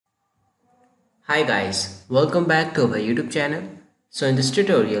Hi guys, welcome back to our YouTube channel. So in this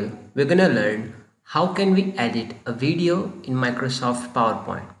tutorial, we're gonna learn how can we edit a video in Microsoft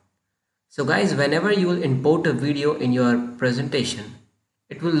PowerPoint. So guys, whenever you will import a video in your presentation,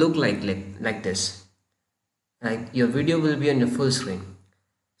 it will look like this. Like your video will be on your full screen.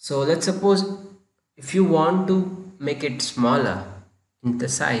 So let's suppose if you want to make it smaller in the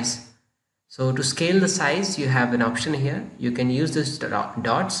size. So to scale the size, you have an option here. You can use this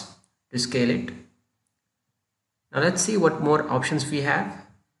dots to scale it. Now let's see what more options we have.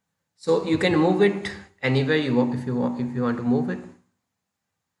 So you can move it anywhere you want if you want to move it.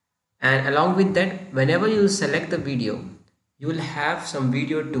 And along with that, whenever you select the video, you will have some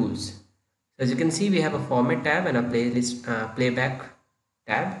video tools. So as you can see, we have a format tab and a playlist playback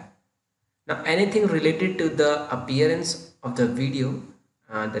tab. Now anything related to the appearance of the video,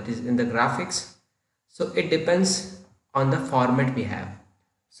 that is in the graphics, so it depends on the format we have.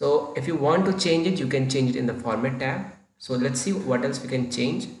 So if you want to change it, you can change it in the format tab. So let's see what else we can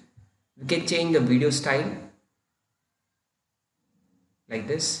change. We can change the video style like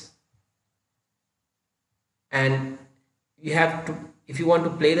this, and you have to, if you want to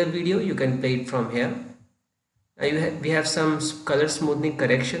play the video, you can play it from here. Now we have some color smoothing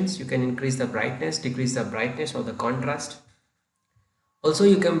corrections. You can increase the brightness, decrease the brightness or the contrast. Also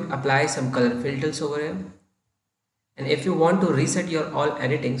you can apply some color filters over here. And if you want to reset your all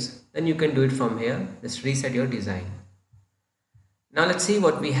editings, then you can do it from here. Just reset your design. Now let's see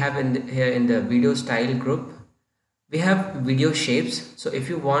what we have here in the video style group. We have video shapes. So if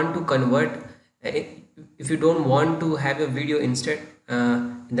you want to convert, if you don't want to have a video instead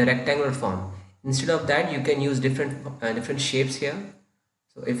in the rectangular form, instead of that you can use different shapes here.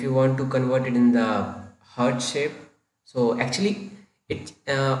 So if you want to convert it in the heart shape, so actually it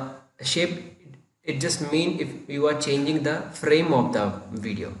shape, it just mean if you are changing the frame of the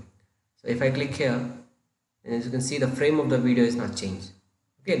video. So if I click here, and as you can see, the frame of the video is not changed.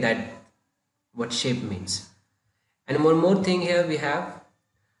 Okay, that what shape means. And one more thing here, we have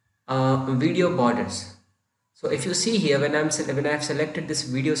video borders. So if you see here, when I've selected this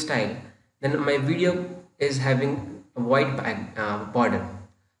video style, then my video is having a white border.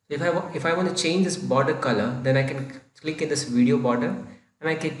 So if I want to change this border color, then I can click in this video border and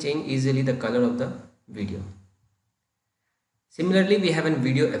I can change easily the color of the video. Similarly, we have in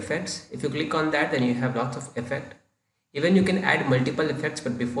video effects. If you click on that, then you have lots of effect. Even you can add multiple effects,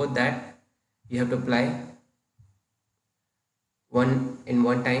 but before that you have to apply one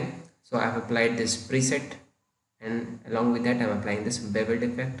time. So I have applied this preset, and along with that I'm applying this beveled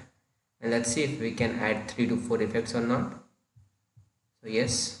effect. And let's see if we can add 3 to 4 effects or not. So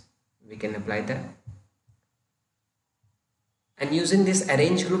yes, we can apply that. And using this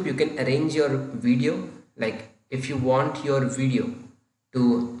arrange group, you can arrange your video. Like if you want your video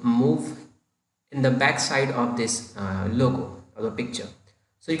to move in the back side of this logo or the picture,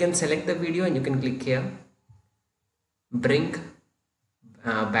 so you can select the video and you can click here, bring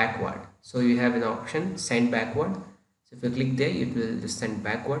backward. So you have an option send backward. So if you click there, it will just send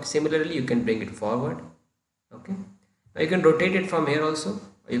backward. Similarly, you can bring it forward. Okay, now you can rotate it from here also,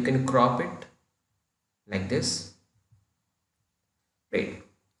 or you can crop it like this. Great.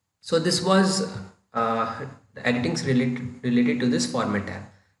 So this was the editings related to this format tab.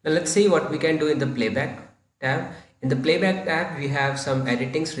 Now let's see what we can do in the playback tab. In the playback tab, we have some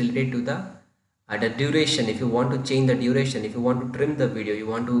editings related to the duration. If you want to change the duration, if you want to trim the video, you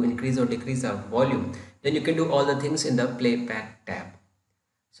want to increase or decrease the volume, then you can do all the things in the playback tab.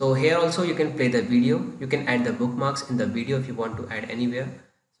 So here also you can play the video. You can add the bookmarks in the video if you want to add anywhere.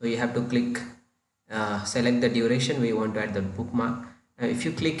 So you have to click, select the duration where you want to add the bookmark. If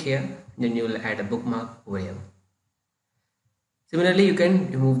you click here, then you will add a bookmark over here. Similarly, you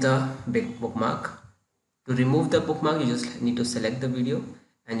can remove the big bookmark. To remove the bookmark, you just need to select the video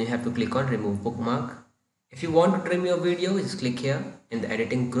and you have to click on remove bookmark. If you want to trim your video, just click here in the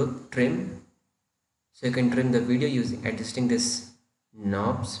editing group, trim. So you can trim the video using adjusting this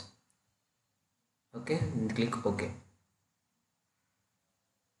knobs. Okay, and click OK.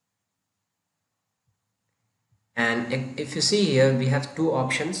 And if you see here, we have two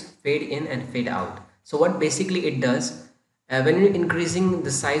options, fade in and fade out. So what basically it does, when you're increasing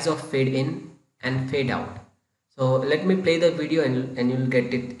the size of fade in and fade out. So let me play the video and you'll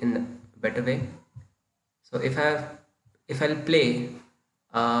get it in a better way. So if I'll play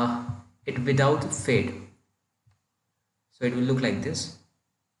it without fade, so it will look like this.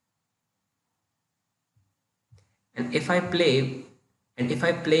 And if I play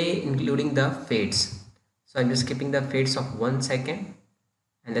including the fades, so I'm just skipping the fades of 1 second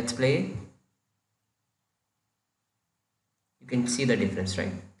and let's play it. You can see the difference,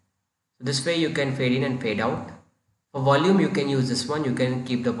 right? So this way you can fade in and fade out. For volume, you can use this one. You can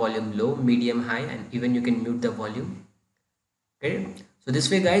keep the volume low, medium, high, and even you can mute the volume. Okay. So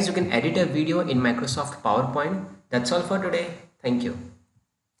this way guys, you can edit a video in Microsoft PowerPoint. That's all for today. Thank you.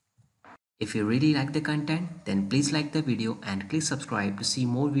 If you really like the content, then please like the video and click subscribe to see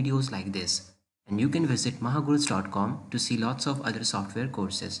more videos like this. And you can visit mahagurus.com to see lots of other software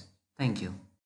courses. Thank you.